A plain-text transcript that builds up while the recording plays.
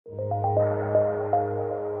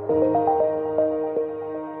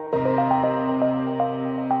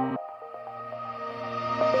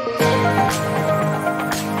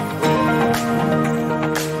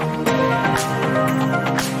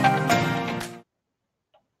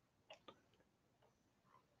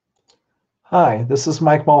Hi, this is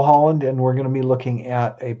Mike Mulholland, and we're going to be looking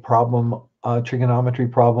at a problem, a trigonometry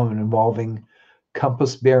problem involving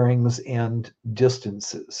compass bearings and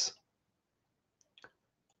distances.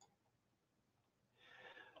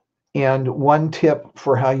 And one tip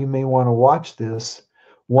for how you may want to watch this,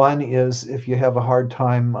 one is if you have a hard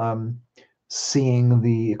time seeing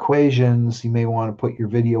the equations, you may want to put your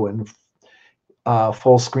video in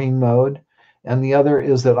full screen mode. And the other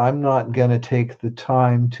is that I'm not going to take the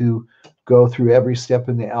time to go through every step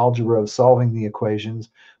in the algebra of solving the equations,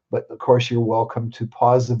 but of course you're welcome to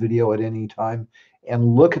pause the video at any time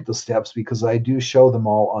and look at the steps because I do show them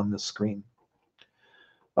all on the screen.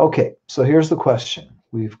 Okay, so here's the question.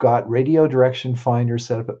 We've got radio direction finder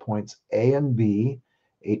set up at points A and B,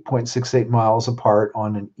 8.68 miles apart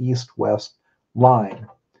on an east-west line.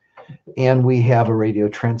 And we have a radio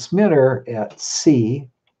transmitter at C.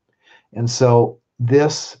 And so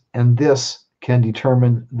this and this can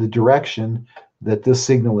determine the direction that this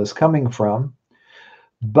signal is coming from.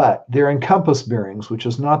 But they're in compass bearings, which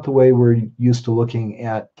is not the way we're used to looking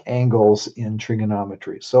at angles in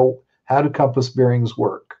trigonometry. So how do compass bearings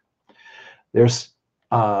work? There's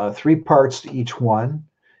three parts to each one.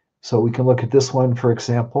 So we can look at this one, for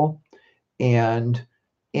example, and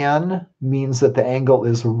N means that the angle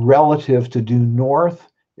is relative to due north.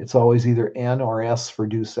 It's always either N or S for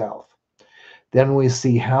due south. Then we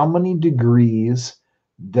see how many degrees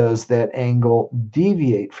does that angle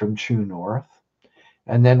deviate from true north.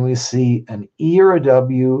 And then we see an E or a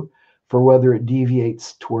W for whether it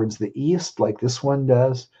deviates towards the east, like this one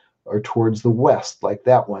does, or towards the west, like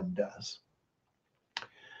that one does.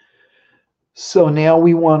 So now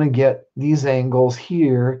we want to get these angles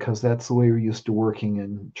here because that's the way we're used to working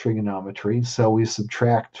in trigonometry. So we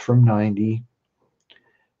subtract from 90,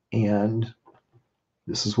 and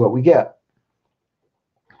this is what we get.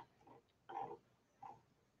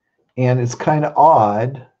 And it's kind of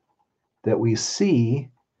odd that we see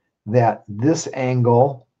that this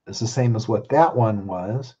angle is the same as what that one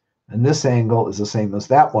was, and this angle is the same as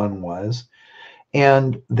that one was.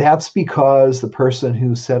 And that's because the person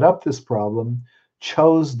who set up this problem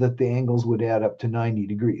chose that the angles would add up to 90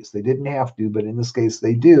 degrees. They didn't have to, but in this case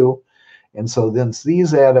they do. And so then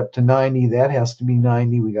these add up to 90, that has to be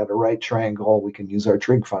 90. We got a right triangle. We can use our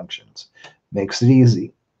trig functions. Makes it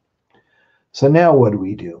easy. So now what do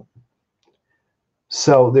we do?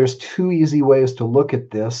 So there's two easy ways to look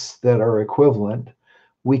at this that are equivalent.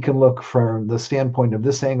 We can look from the standpoint of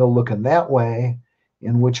this angle looking that way,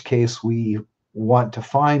 in which case we want to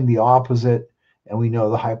find the opposite, and we know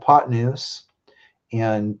the hypotenuse,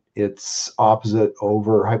 and its opposite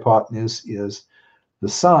over hypotenuse is the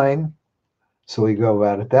sine, so we go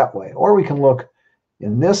about it that way. Or we can look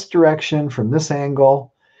in this direction from this angle,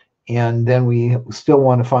 and then we still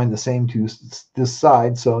want to find the same to this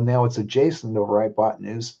side, so now it's adjacent over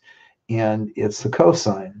hypotenuse, and it's the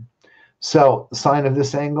cosine. So the sine of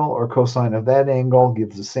this angle or cosine of that angle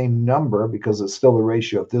gives the same number because it's still the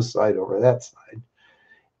ratio of this side over that side.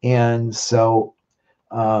 And so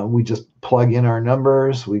we just plug in our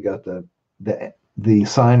numbers. We got the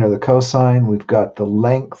sine or the cosine. We've got the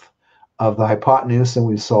length of the hypotenuse, and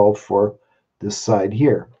we solve for this side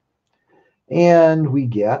here. And we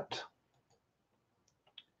get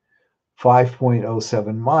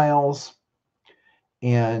 5.07 miles.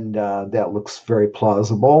 And that looks very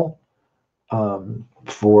plausible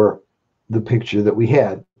for the picture that we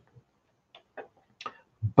had.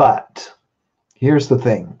 But here's the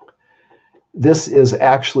thing. This is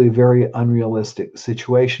actually a very unrealistic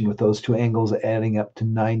situation with those two angles adding up to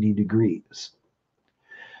 90 degrees.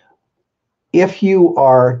 If you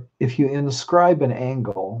inscribe an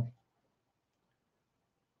angle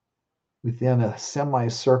within a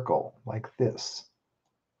semicircle like this,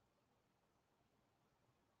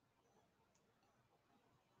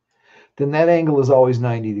 then that angle is always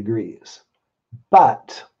 90 degrees.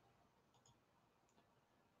 But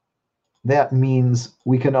that means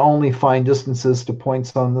we can only find distances to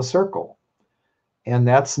points on the circle. And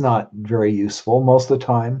that's not very useful. Most of the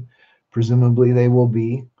time, presumably they will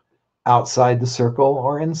be outside the circle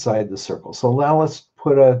or inside the circle. So now let's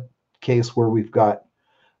put a case where we've got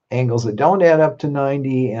angles that don't add up to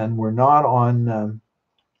 90 and we're not on,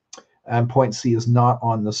 and point C is not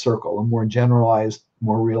on the circle, a more generalized,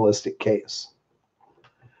 more realistic case.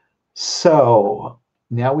 So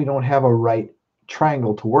now we don't have a right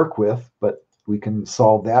triangle to work with, but we can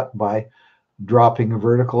solve that by dropping a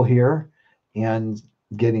vertical here and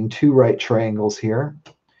getting two right triangles here.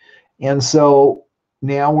 And so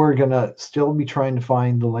now we're going to still be trying to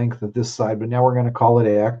find the length of this side, but now we're going to call it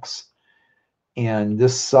X. And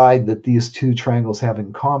this side that these two triangles have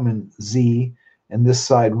in common, Z, and this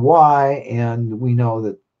side y, and we know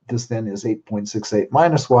that this then is 8.68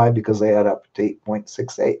 minus y because they add up to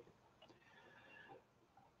 8.68.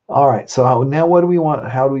 All right, so now what do we want?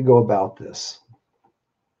 How do we go about this?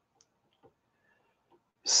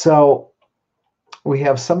 So we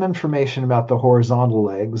have some information about the horizontal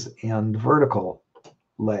legs and vertical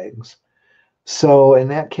legs. So in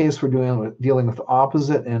that case, we're dealing with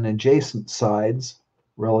opposite and adjacent sides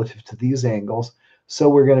relative to these angles. So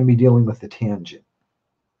we're going to be dealing with the tangent.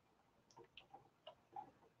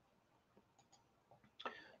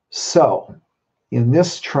 So in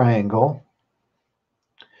this triangle,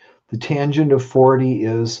 the tangent of 40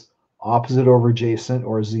 is opposite over adjacent,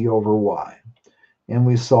 or z over y. And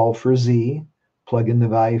we solve for z, plug in the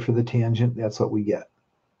value for the tangent, that's what we get.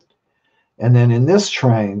 And then in this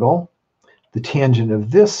triangle, the tangent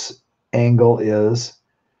of this angle is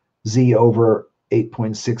z over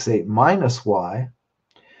 8.68 minus y.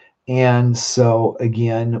 And so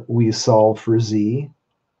again, we solve for z,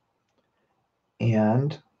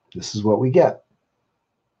 and this is what we get.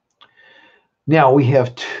 Now we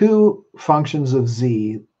have two functions of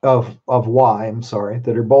y, I'm sorry,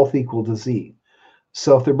 that are both equal to z.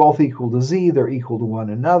 So if they're both equal to z, they're equal to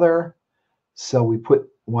one another. So we put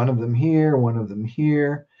one of them here, one of them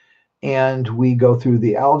here, and we go through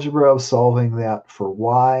the algebra of solving that for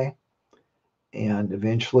y, and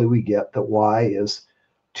eventually we get that y is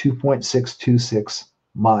 2.626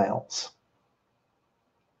 miles.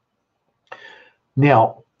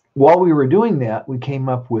 Now, while we were doing that, we came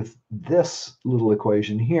up with this little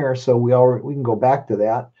equation here, so we can go back to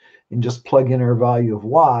that and just plug in our value of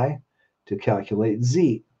y to calculate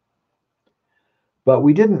z. But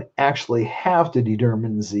we didn't actually have to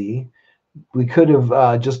determine z. We could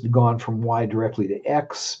have just gone from y directly to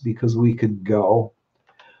x, because we could go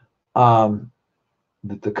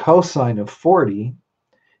that the cosine of 40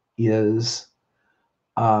 is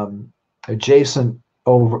adjacent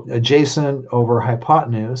over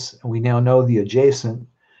hypotenuse, and we now know the adjacent,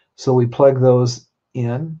 so we plug those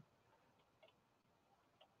in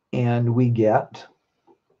and we get,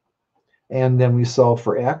 and then we solve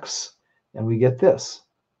for x and we get this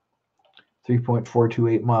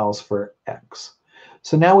 3.428 miles for x.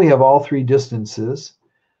 So now we have all three distances,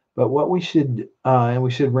 but what we should and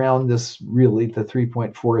we should round this really to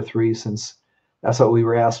 3.43, since that's what we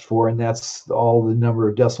were asked for, and that's all the number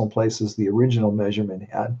of decimal places the original measurement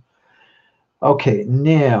had. Okay,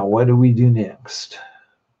 now what do we do next?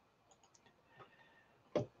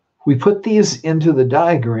 We put these into the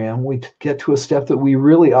diagram. We get to a step that we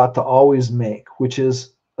really ought to always make, which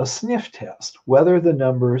is a sniff test, whether the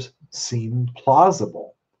numbers seem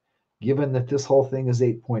plausible, given that this whole thing is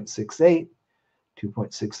 8.68,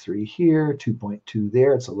 2.63 here, 2.2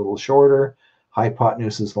 there. It's a little shorter.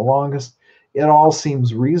 Hypotenuse is the longest. It all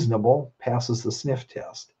seems reasonable, passes the sniff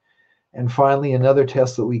test. And finally, another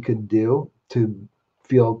test that we could do to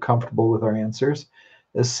feel comfortable with our answers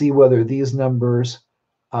is see whether these numbers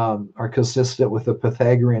are consistent with the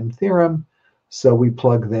Pythagorean theorem. So we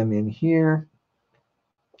plug them in here,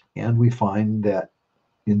 and we find that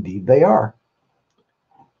indeed they are.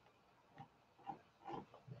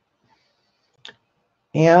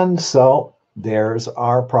 And so there's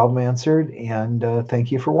our problem answered, and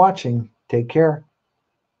thank you for watching. Take care.